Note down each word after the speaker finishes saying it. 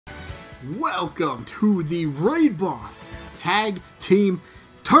Welcome to the Raid Boss Tag Team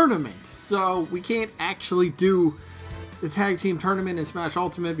Tournament. So we can't actually do the Tag Team Tournament in Smash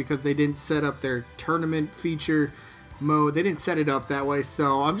Ultimate because they didn't set up their tournament feature mode. They didn't set it up that way.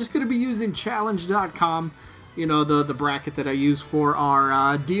 So I'm just going to be using challenge.com, you know, the bracket that I use for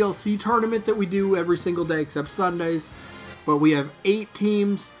our DLC tournament that we do every single day except Sundays. But we have 8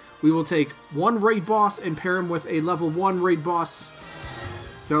 teams. We will take one Raid Boss and pair him with a level 1 Raid Boss.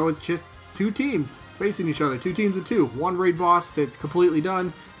 So it's just 2 teams facing each other. 2 teams of 2. One Raid Boss that's completely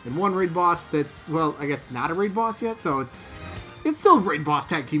done, and one Raid Boss that's, well, I guess not a Raid Boss yet, so it's still a Raid Boss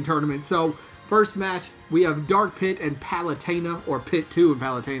Tag Team Tournament. So, first match, we have Dark Pit and Palutena, or Pit 2 and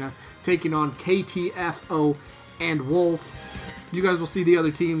Palutena, taking on KTFO and Wolf. You guys will see the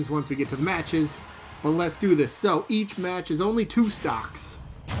other teams once we get to the matches, but let's do this. So, each match is only 2 stocks.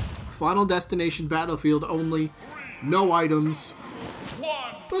 Final Destination Battlefield only, no items.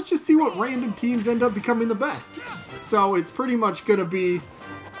 Let's just see what random teams end up becoming the best. So it's pretty much going to be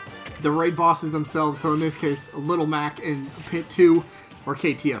the raid bosses themselves. So in this case, Little Mac and Pit 2, or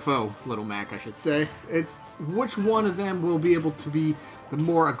KTFO, Little Mac I should say. It's which one of them will be able to be the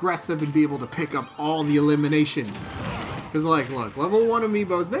more aggressive and be able to pick up all the eliminations. Because like, look, level 1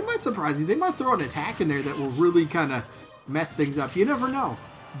 Amiibos, they might surprise you. They might throw an attack in there that will really kind of mess things up. You never know.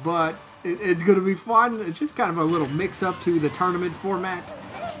 But it's going to be fun. It's just kind of a little mix-up to the tournament format.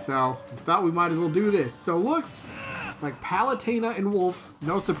 So, I thought we might as well do this. So, looks like Palutena and Wolf,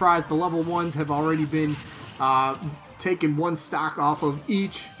 no surprise, the level 1s have already been taken 1 stock off of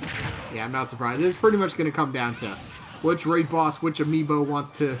each. Yeah, I'm not surprised. This is pretty much going to come down to which raid boss, which Amiibo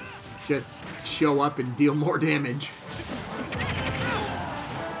wants to just show up and deal more damage.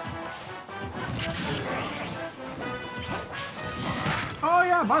 Oh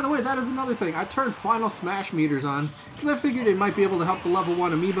yeah, by the way, that is another thing. I turned Final Smash meters on because I figured it might be able to help the level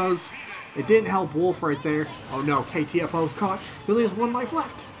 1 Amiibos. It didn't help Wolf right there. Oh no, KTFO's caught. He only has 1 life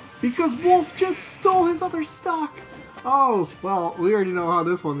left because Wolf just stole his other stock. Oh, well, we already know how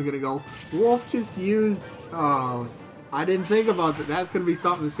this one's going to go. Wolf just used... Oh, I didn't think about that. That's going to be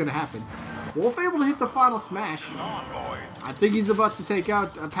something that's going to happen. Wolf able to hit the Final Smash. I think he's about to take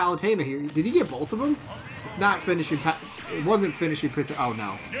out Palutena here. Did he get both of them? It's not finishing... It wasn't finishing Pit. Oh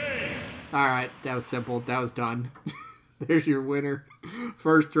no. Alright, that was simple. That was done. There's your winner.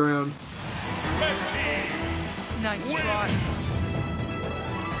 First round. Nice try.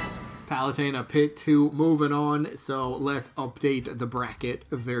 Palutena, Pit 2 moving on. So let's update the bracket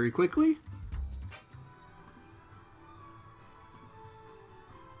very quickly.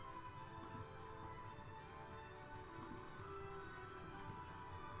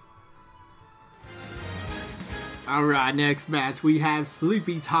 Alright, next match, we have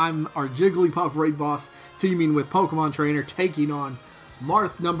Sleepy Time, our Jigglypuff Raid Boss, teaming with Pokemon Trainer, taking on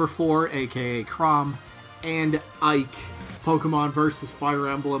Marth number 4, aka Chrom, and Ike. Pokemon versus Fire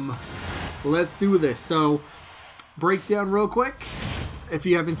Emblem. Let's do this. So, breakdown real quick. If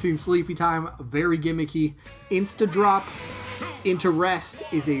you haven't seen Sleepy Time, very gimmicky. Insta-drop into rest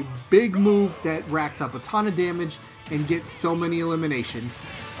is a big move that racks up a ton of damage and gets so many eliminations.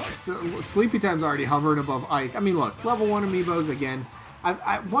 So, Sleepy Time's already hovering above Ike. I mean, look, level 1 Amiibos again.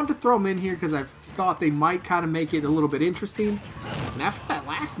 I wanted to throw them in here because I thought they might kind of make it a little bit interesting. And after that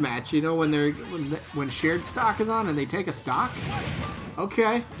last match, you know, when shared stock is on and they take a stock,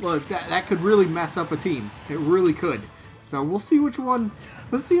 okay, look, that could really mess up a team. It really could. So we'll see which one.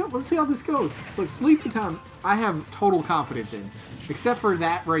 Let's see how this goes. Look, Sleepy Time, I have total confidence in, except for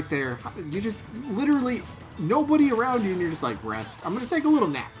that right there. You just literally nobody around you, and you're just like, rest. I'm gonna take a little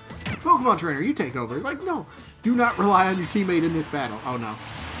nap. Pokemon Trainer, you take over. Like, no, do not rely on your teammate in this battle. Oh no,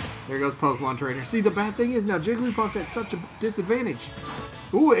 there goes Pokemon Trainer. See, the bad thing is now Jigglypuff's at such a disadvantage.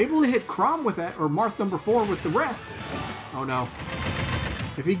 Ooh, able to hit Chrom with that, or Marth number 4 with the rest. Oh no.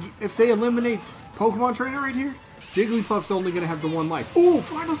 If they eliminate Pokemon Trainer right here, Jigglypuff's only gonna have the 1 life. Ooh,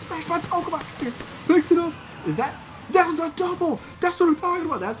 Final Smash by Pokemon Trainer. Picks it up. Is that was a double. That's what I'm talking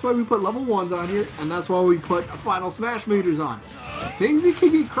about. That's why we put level 1s on here, and that's why we put Final Smash meters on. Things that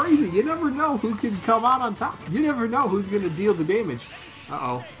can get crazy. You never know who can come out on top. You never know who's gonna deal the damage.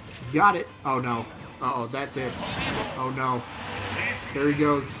 Uh-oh. He's got it. Oh no. Uh-oh, that's it. Oh no. There he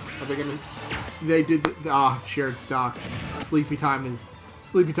goes. Are they gonna... They did the... shared stock. Sleepy Time's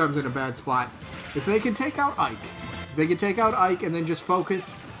in a bad spot. If they can take out Ike, and then just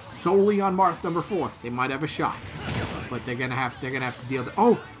focus solely on Marth number 4, they might have a shot. But they're gonna have to deal with...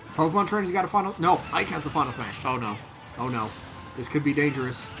 Oh! Pokemon Trainer's got a final... No! Ike has the Final Smash. Oh no. Oh no. This could be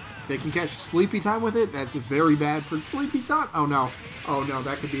dangerous. If they can catch Sleepy Time with it, that's very bad for Sleepy Time. Oh no. Oh no,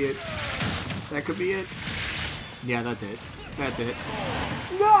 that could be it. That could be it. Yeah, that's it. That's it.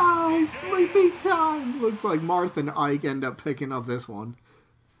 No! no! Sleepy time! Looks like Marth and Ike end up picking up this one.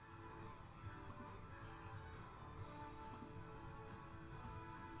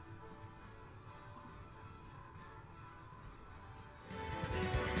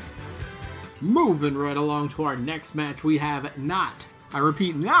 Moving right along to our next match, we have not, I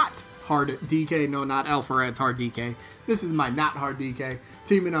repeat, not hard DK, no, not Alpharad's hard DK. This is my not hard DK,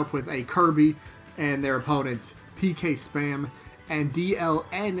 teaming up with a Kirby and their opponents PK Spam and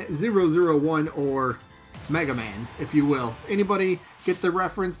DLN001, or Mega Man, if you will. Anybody get the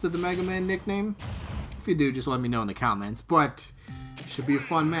reference to the Mega Man nickname? If you do, just let me know in the comments. But it should be a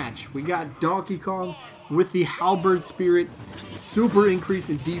fun match. We got Donkey Kong with the Halberd Spirit, super increase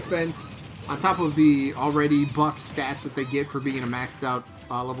in defense, on top of the already buffed stats that they get for being a maxed out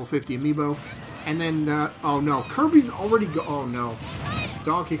level 50 Amiibo. And then, oh no, Kirby's already oh no.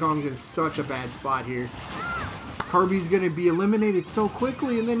 Donkey Kong's in such a bad spot here. Kirby's going to be eliminated so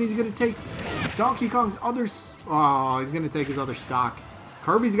quickly, and then he's going to take Donkey Kong's other... Oh, he's going to take his other stock.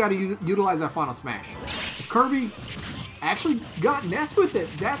 Kirby's got to utilize that Final Smash. If Kirby actually got Ness with it,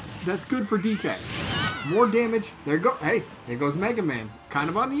 that's good for DK. More damage. There go. Hey, there goes Mega Man. Kind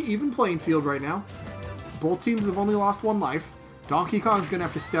of on an even playing field right now. Both teams have only lost one life. Donkey Kong's going to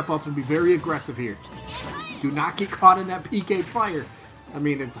have to step up and be very aggressive here. Do not get caught in that PK fire. I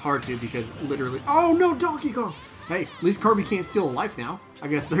mean, it's hard to because literally... Oh no, Donkey Kong! Hey, at least Kirby can't steal a life now. I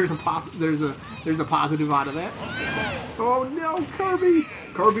guess there's a positive out of that. Oh no, Kirby!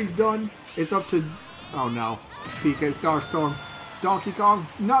 Kirby's done. It's up to... Oh no. PK Starstorm. Donkey Kong,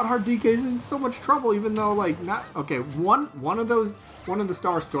 not hard DK's in so much trouble, even though, like, not... Okay, one of the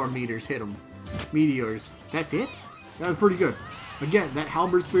Starstorm meters hit him. Meteors. That's it? That was pretty good. Again, that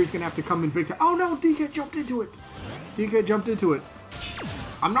Halberd Spirit's gonna have to come in big time. Oh no, DK jumped into it. DK jumped into it.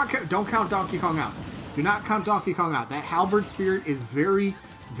 I'm not... Don't count Donkey Kong out. Do not count Donkey Kong out. That Halberd Spirit is very,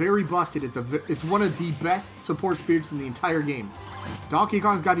 very busted. It's one of the best support spirits in the entire game. Donkey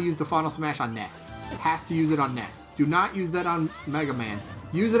Kong's got to use the Final Smash on Ness. Has to use it on Ness. Do not use that on Mega Man.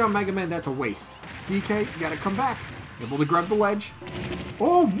 Use it on Mega Man, that's a waste. DK, you gotta come back. Able to grab the ledge.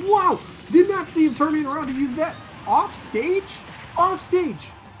 Oh, wow! Did not see him turning around to use that. Off stage? Off stage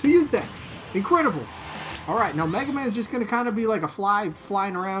to use that. Incredible. Alright, now Mega Man is just gonna kind of be like a fly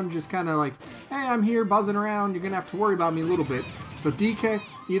flying around, just kind of like, hey, I'm here buzzing around. You're gonna have to worry about me a little bit. So DK,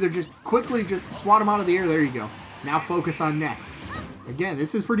 either just quickly just swat him out of the air. There you go. Now focus on Ness. Again,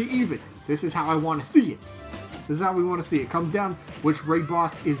 this is pretty even. This is how I want to see it. This is how we want to see it. Comes down which raid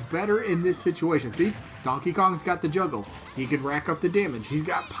boss is better in this situation. See? Donkey Kong's got the juggle. He can rack up the damage. He's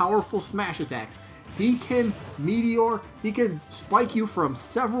got powerful smash attacks. He can meteor. He can spike you from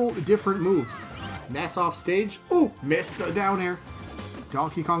several different moves. Ness off stage. Oh, missed the down air.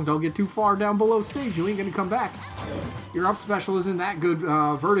 Donkey Kong, don't get too far down below stage. You ain't going to come back. Your up special isn't that good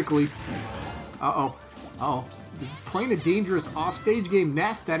vertically. Uh-oh. Uh-oh. Playing a dangerous offstage game,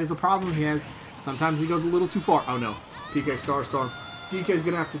 Ness, that is a problem he has. Sometimes he goes a little too far. Oh no, PK Starstorm. DK's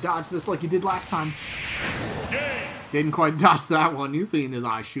gonna have to dodge this like he did last time. Didn't quite dodge that one. You seen his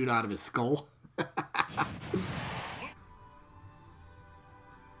eye shoot out of his skull.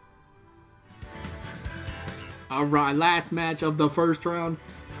 Alright, last match of the first round.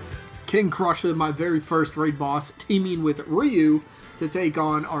 King Crusher, my very first raid boss, teaming with Ryu to take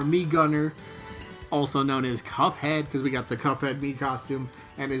on our Mii Gunner, also known as Cuphead, because we got the Cuphead Mii costume,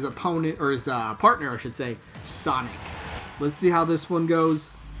 and his opponent, or his partner, I should say, Sonic. Let's see how this one goes.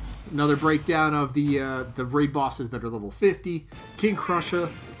 Another breakdown of the raid bosses that are level 50. King Crusher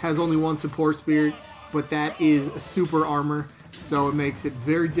has only one support spirit, but that is super armor, so it makes it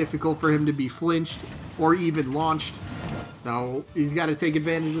very difficult for him to be flinched or even launched. So he's got to take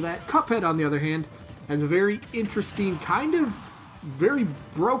advantage of that. Cuphead, on the other hand, has a very interesting, kind of very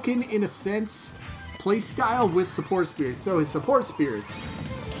broken in a sense, play style with support spirits. So his support spirits,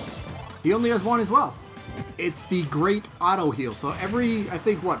 he only has one as well. It's the Great Auto Heal. So every, I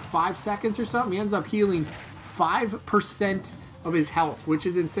think, what, 5 seconds or something, he ends up healing 5% of his health, which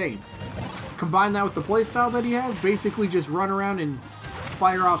is insane. Combine that with the playstyle that he has, basically just run around and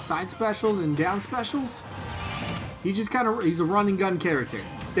fire off side specials and down specials. He just kind of, he's a run and gun character.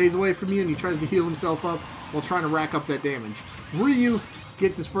 Stays away from you and he tries to heal himself up while trying to rack up that damage. Ryu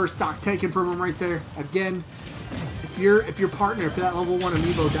gets his first stock taken from him right there. Again, if your partner, if that level 1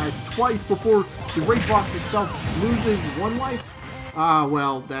 Amiibo dies twice before the raid boss itself loses 1 life,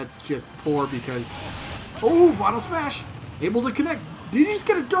 well, that's just poor because... Oh, Final Smash! Able to connect. Did you just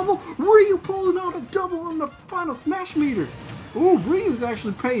get a double? Ryu pulling out a double on the Final Smash meter. Oh, Ryu's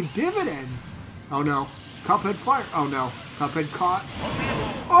actually paying dividends. Oh no. Cuphead fire. Oh no. Cuphead caught.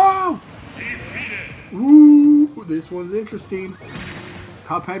 Oh! Ooh, this one's interesting.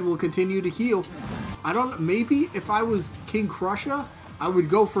 Cuphead will continue to heal. I don't, maybe if I was King Crusher, I would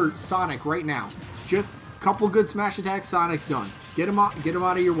go for Sonic right now. Just a couple good smash attacks, Sonic's done. Get him out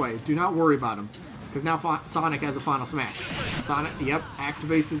of your way. Do not worry about him. Because now Sonic has a final smash. Sonic, yep,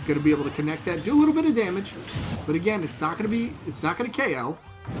 activates, is going to be able to connect that, do a little bit of damage. But again, it's not going to KO.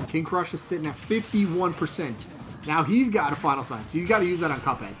 King Crusher's sitting at 51%. Now he's got a final smash. You got to use that on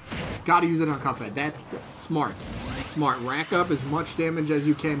Cuphead. Got to use it on Cuphead. That's smart. Smart. Rack up as much damage as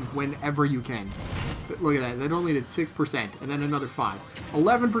you can whenever you can. But look at that. That only did 6%, and then another 5.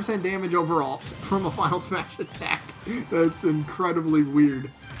 11% damage overall from a final smash attack. That's incredibly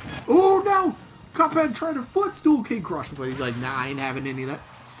weird. Oh no! Cuphead tried to footstool King Crusher, but he's like, nah, I ain't having any of that.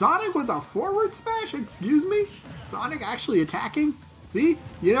 Sonic with a forward smash? Excuse me? Sonic actually attacking? See?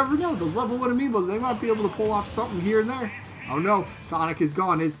 You never know. Those level 1 Amiibos, they might be able to pull off something here and there. Oh no, Sonic is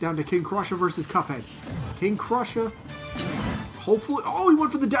gone. It's down to King Crusher versus Cuphead. King Crusher, hopefully, oh, he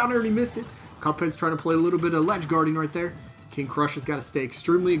went for the down air and he missed it. Cuphead's trying to play a little bit of ledge guarding right there. King Crusher's got to stay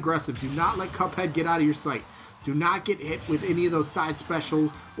extremely aggressive. Do not let Cuphead get out of your sight. Do not get hit with any of those side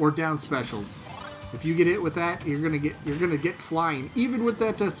specials or down specials. If you get hit with that, you're gonna get flying. Even with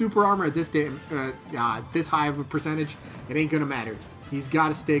that super armor at this this high of a percentage, it ain't gonna matter. He's got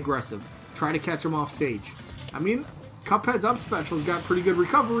to stay aggressive. Try to catch him off stage. I mean, Cuphead's up special's got pretty good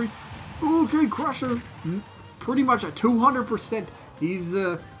recovery. Okay, Crusher, pretty much at 200%. He's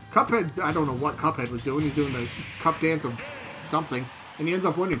Cuphead. I don't know what Cuphead was doing. He's doing the cup dance of something, and he ends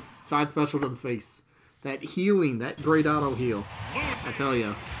up winning. Side special to the face. That healing, that great auto heal. I tell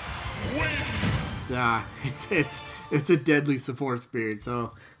you, it's a deadly support spirit.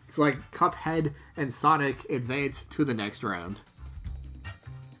 So it's like Cuphead and Sonic advance to the next round.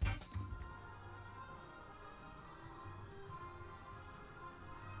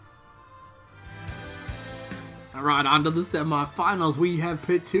 Alright, on to the semifinals. We have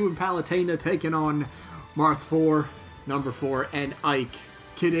Pit 2 and Palutena taking on Marth 4, number 4, and Ike.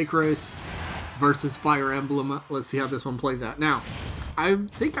 Kid Icarus versus Fire Emblem. Let's see how this one plays out. Now, I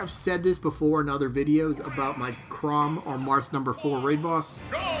think I've said this before in other videos about my Chrom or Marth number 4 raid boss.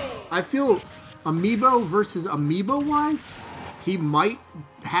 I feel Amiibo versus Amiibo wise, he might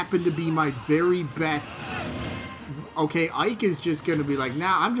happen to be my very best. Okay, Ike is just going to be like,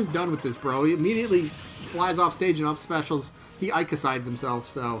 nah, I'm just done with this, bro. He immediately flies off stage and up specials. He Ike-asides himself,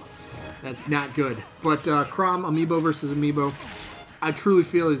 so that's not good. But Chrom, Amiibo versus Amiibo, I truly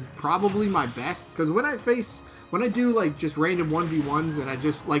feel is probably my best. Because when I do like just random 1v1s and I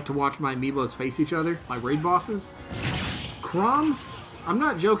just like to watch my Amiibos face each other, my raid bosses, Chrom, I'm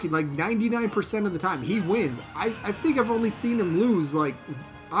not joking, like 99% of the time, he wins. I think I've only seen him lose, like,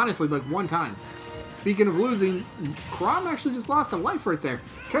 honestly, like one time. Speaking of losing, Chrom actually just lost a life right there.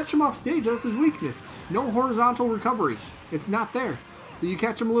 Catch him off stage, that's his weakness. No horizontal recovery. It's not there. So you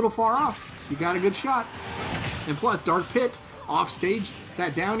catch him a little far off, you got a good shot. And plus, Dark Pit, off stage,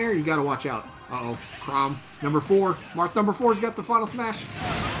 that down air, you got to watch out. Uh-oh, Chrom, number 4. Marth number 4's got the final smash.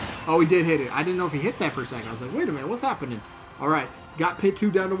 Oh, he did hit it. I didn't know if he hit that for a second. I was like, wait a minute, what's happening? All right, got Pit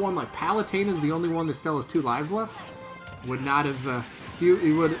 2 down to 1 life. Palutena's the only one that still has 2 lives left. Would not have,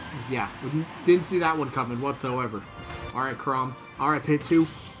 he would, yeah, didn't see that one coming whatsoever. All right, Chrom. All right, Pit 2.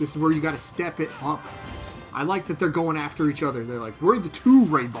 This is where you got to step it up. I like that they're going after each other. They're like, we're the 2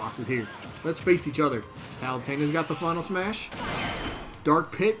 raid bosses here. Let's face each other. Palutena's got the final smash.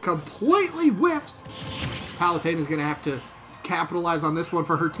 Dark Pit completely whiffs. Palutena's going to have to capitalize on this one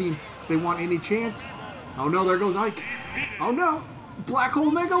for her team if they want any chance. Oh no, there goes Ike. Oh no, Black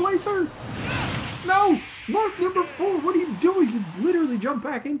Hole Mega Laser. No, Marth number 4, what are you doing? You literally jump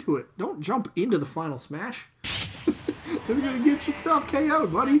back into it. Don't jump into the final smash. It's going to get yourself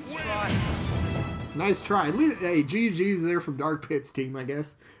KO'd, buddy. Nice try. At least, hey, GG's there from Dark Pit's team, I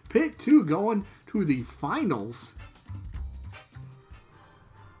guess. Pit 2 going to the finals.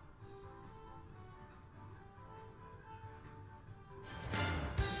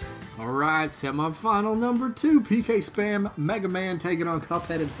 Alright, semifinal number 2. PK Spam, Mega Man taking on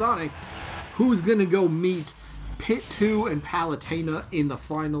Cuphead and Sonic. Who's going to go meet Pit 2 and Palutena in the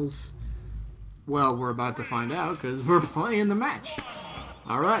finals? Well, we're about to find out because we're playing the match.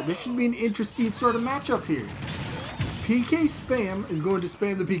 Alright, this should be an interesting sort of matchup here. PK Spam is going to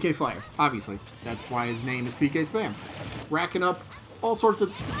spam the PK Fire, obviously. That's why his name is PK Spam. Racking up all sorts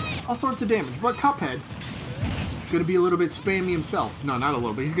of damage. But Cuphead, going to be a little bit spammy himself. No, not a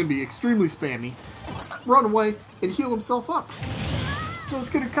little bit. He's going to be extremely spammy. Run away and heal himself up. So it's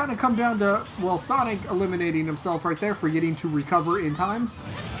going to kind of come down to, well, Sonic eliminating himself right there, forgetting to recover in time.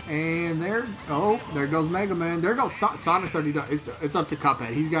 And there, oh, there goes Mega Man. There goes Sonic's already done. It's up to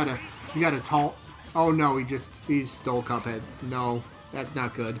Cuphead. He's got a tall. Oh no, he stole Cuphead. No, That's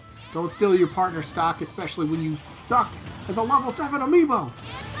not good. Don't steal your partner's stock, especially when you suck as a level 7 Amiibo.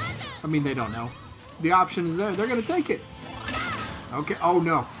 I mean, they don't know. The option is there. They're going to take it. Okay. Oh,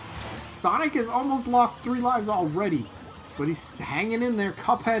 no. Sonic has almost lost 3 lives already. But he's hanging in there.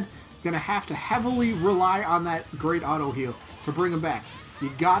 Cuphead going to have to heavily rely on that great auto heal to bring him back.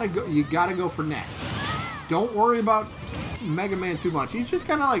 You gotta go for Ness. Don't worry about Mega Man too much. He's just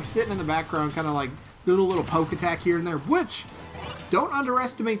kind of like sitting in the background, kind of like doing a little poke attack here and there, which, don't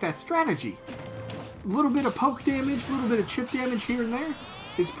underestimate that strategy. A little bit of poke damage, a little bit of chip damage here and there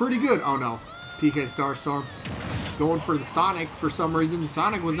is pretty good. Oh no, PK Starstorm going for the Sonic for some reason.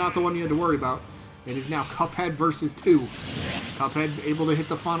 Sonic was not the one you had to worry about. It is now Cuphead versus 2. Cuphead able to hit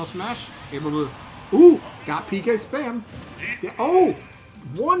the final smash. Able to... Ooh! Got PK spam. Oh!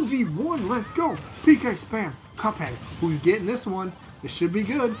 1v1. Let's go. PK spam. Cuphead. Who's getting this one? This should be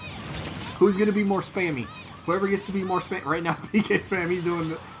good. Who's going to be more spammy? Whoever gets to be more spam... Right now, PK spam.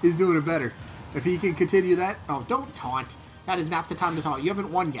 He's doing it better. If he can continue that... Oh, don't taunt. That is not the time to taunt. You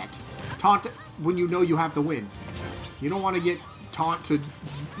haven't won yet. Taunt when you know you have to win. You don't want to get taunt to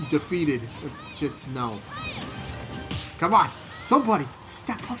defeated. It's just no. Come on. Somebody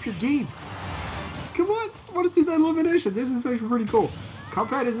step up your game. Come on. I want to see that elimination. This is actually pretty cool.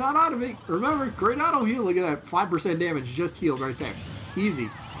 Cuphead is not out of it. Remember, great auto heal. Look at that. 5% damage just healed right there. Easy.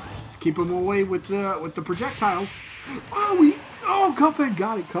 Just keep him away with the projectiles. Oh, Cuphead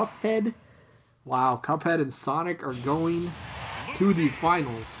got it. Cuphead. Wow, Cuphead and Sonic are going to the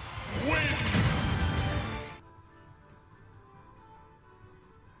finals.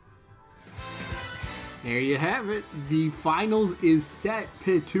 There you have it. The finals is set.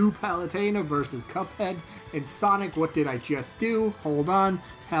 Pit 2 Palutena versus Cuphead and Sonic. What did I just do? Hold on.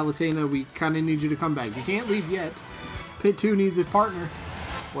 Palutena, we kind of need you to come back. You can't leave yet. Pit 2 needs a partner.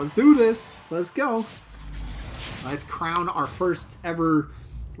 Let's do this. Let's go. Let's crown our first ever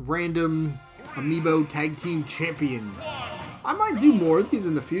random Amiibo Tag Team Champion. I might do more of these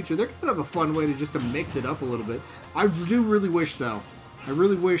in the future. They're kind of a fun way to mix it up a little bit. I do really wish, though. I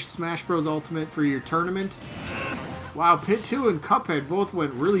really wish Smash Bros. Ultimate for your tournament. Wow, Pit 2 and Cuphead both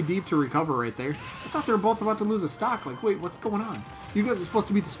went really deep to recover right there. I thought they were both about to lose a stock. Like, wait, what's going on? You guys are supposed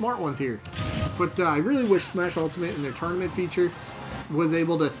to be the smart ones here. But I really wish Smash Ultimate and their tournament feature was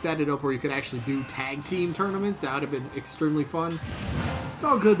able to set it up where you could actually do tag team tournaments. That would have been extremely fun. It's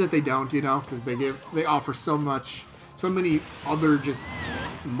all good that they don't, you know, because they offer so many other just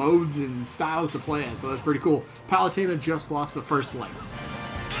modes and styles to play as, so that's pretty cool. Palutena just lost the first life.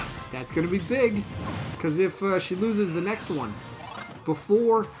 That's going to be big, because if she loses the next one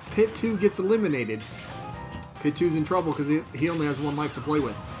before Pit 2 gets eliminated, Pit 2's in trouble because he only has 1 life to play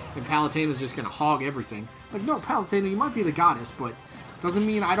with, and Palutena's just going to hog everything. Like, no, Palutena, you might be the goddess, but doesn't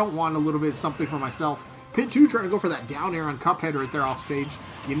mean I don't want a little bit of something for myself. Pit 2 trying to go for that down air on Cuphead right there off stage.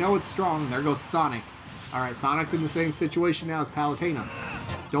 You know it's strong. There goes Sonic. Alright, Sonic's in the same situation now as Palutena.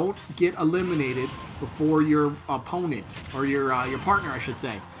 Don't get eliminated before your opponent, or your partner, I should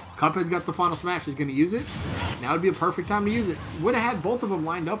say. Cuphead's got the final smash. He's going to use it. Now would be a perfect time to use it. Would have had both of them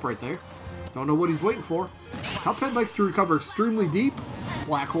lined up right there. Don't know what he's waiting for. Cuphead likes to recover extremely deep.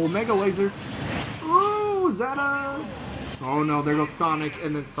 Black hole mega laser. Ooh, is that a... Oh no, there goes Sonic,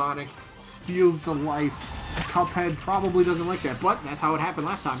 and then Sonic steals the life. Cuphead probably doesn't like that, but that's how it happened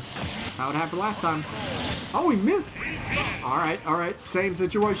last time. That's how it happened last time. Oh, he missed. Alright, same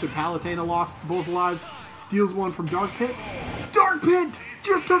situation. Palutena lost both lives. Steals one from Dark Pit. Dark Pit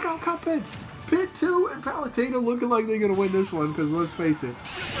just took out Cuphead. Pit 2 and Palutena looking like they're going to win this one, because let's face it,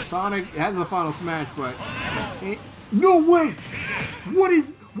 Sonic has a final smash, but... No way! What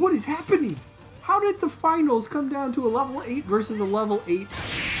is happening? How did the finals come down to a level 8 versus a level 8?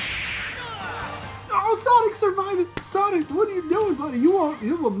 Oh, Sonic survived it! Sonic, what are you doing, buddy? You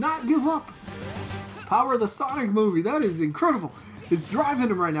will not give up. Power of the Sonic movie. That is incredible. It's driving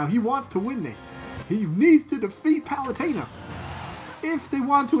him right now. He wants to win this. He needs to defeat Palutena if they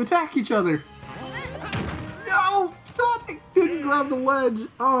want to attack each other. No! Sonic didn't grab the ledge.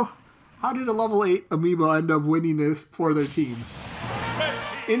 Oh, how did a level 8 Amiibo end up winning this for their team?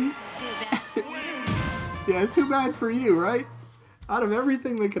 Yeah, too bad for you, right? Out of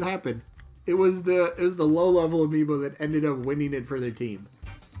everything that could happen, it was the low-level Amiibo that ended up winning it for their team.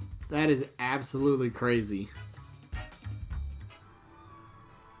 That is absolutely crazy.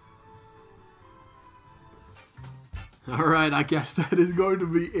 Alright, I guess that is going to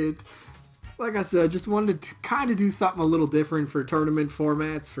be it. Like I said, just wanted to kind of do something a little different for tournament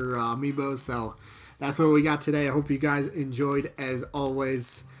formats for Amiibo, so that's what we got today. I hope you guys enjoyed as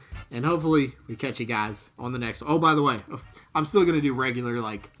always, and hopefully we catch you guys on the next one. Oh, by the way, I'm still going to do regular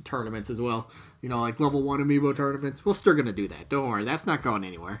like tournaments as well. you know, like level 1 Amiibo tournaments, we're still going to do that. Don't worry, that's not going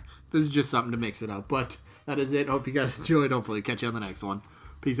anywhere. This is just something to mix it up. But that is it. Hope you guys enjoyed. Hopefully catch you on the next one.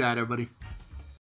 Peace out, everybody.